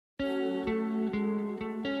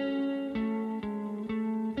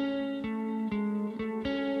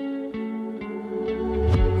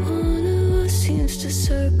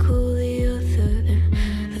circle the other.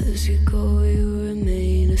 As you go, you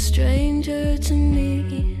remain a stranger to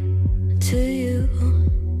me, to you.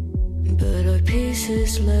 But our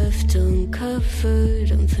pieces left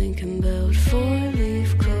uncovered. I'm thinking about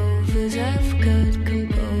four-leaf clovers. I've got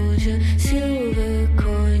composure, silver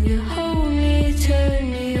coin. You hold me,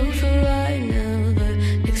 turn me over right now,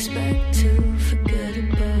 but expect to forget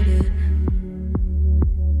about it.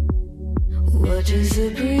 Watch as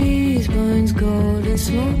the breeze burns golden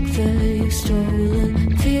smoke that you've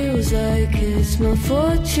stolen. Feels like it's my fault.